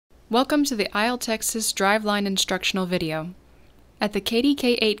Welcome to the ILTexas Driveline instructional video. At the Katy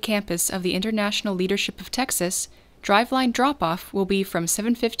K-8 campus of the International Leadership of Texas, Driveline drop-off will be from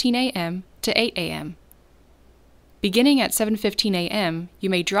 7:15 a.m. to 8 a.m. Beginning at 7:15 a.m., you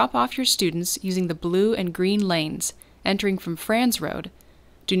may drop off your students using the blue and green lanes, entering from Franz Road.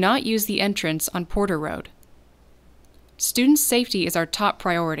 Do not use the entrance on Porter Road. Student safety is our top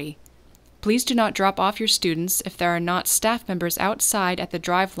priority. Please do not drop off your students if there are not staff members outside at the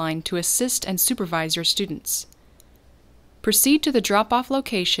Driveline to assist and supervise your students. Proceed to the drop-off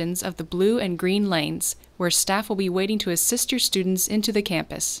locations of the blue and green lanes, where staff will be waiting to assist your students into the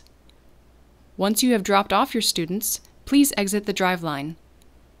campus. Once you have dropped off your students, please exit the Driveline.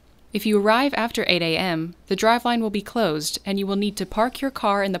 If you arrive after 8 a.m., the Driveline will be closed and you will need to park your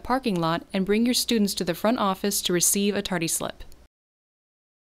car in the parking lot and bring your students to the front office to receive a tardy slip.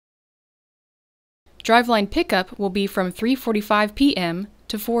 Driveline pickup will be from 3:45 p.m.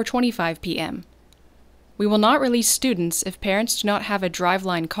 to 4:25 p.m. We will not release students if parents do not have a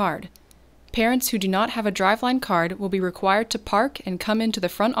Driveline card. Parents who do not have a Driveline card will be required to park and come into the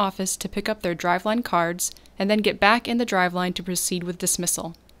front office to pick up their Driveline cards and then get back in the Driveline to proceed with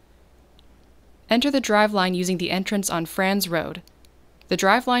dismissal. Enter the Driveline using the entrance on Franz Road. The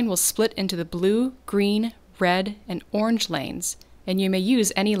Driveline will split into the blue, green, red, and orange lanes, and you may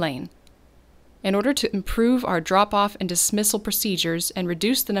use any lane. In order to improve our drop-off and dismissal procedures and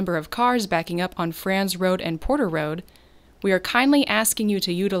reduce the number of cars backing up on Franz Road and Porter Road, we are kindly asking you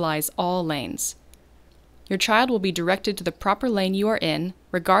to utilize all lanes. Your child will be directed to the proper lane you are in,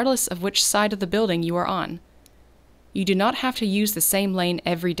 regardless of which side of the building you are on. You do not have to use the same lane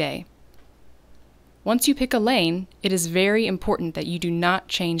every day. Once you pick a lane, it is very important that you do not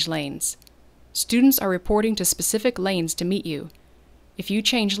change lanes. Students are reporting to specific lanes to meet you. If you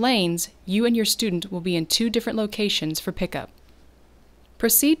change lanes, you and your student will be in two different locations for pickup.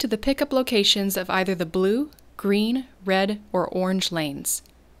 Proceed to the pickup locations of either the blue, green, red, or orange lanes.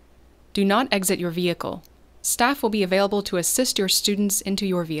 Do not exit your vehicle. Staff will be available to assist your students into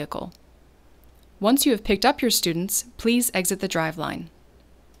your vehicle. Once you have picked up your students, please exit the Driveline.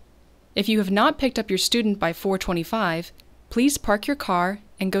 If you have not picked up your student by 4:25, please park your car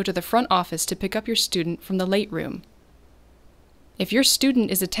and go to the front office to pick up your student from the late room. If your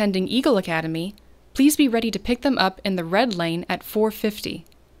student is attending Eagle Academy, please be ready to pick them up in the red lane at 4:50.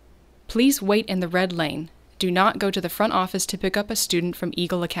 Please wait in the red lane. Do not go to the front office to pick up a student from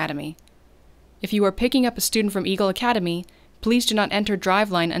Eagle Academy. If you are picking up a student from Eagle Academy, please do not enter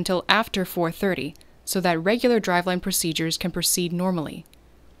Driveline until after 4:30, so that regular Driveline procedures can proceed normally.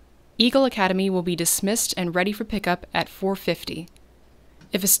 Eagle Academy will be dismissed and ready for pickup at 4:50.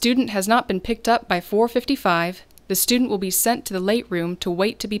 If a student has not been picked up by 4:55, the student will be sent to the late room to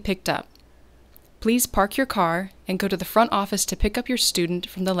wait to be picked up. Please park your car and go to the front office to pick up your student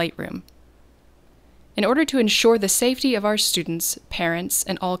from the late room. In order to ensure the safety of our students, parents,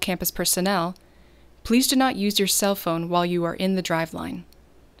 and all campus personnel, please do not use your cell phone while you are in the Driveline.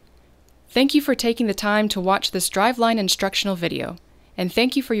 Thank you for taking the time to watch this Driveline instructional video, and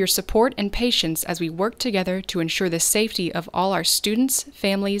thank you for your support and patience as we work together to ensure the safety of all our students,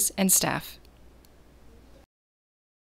 families, and staff.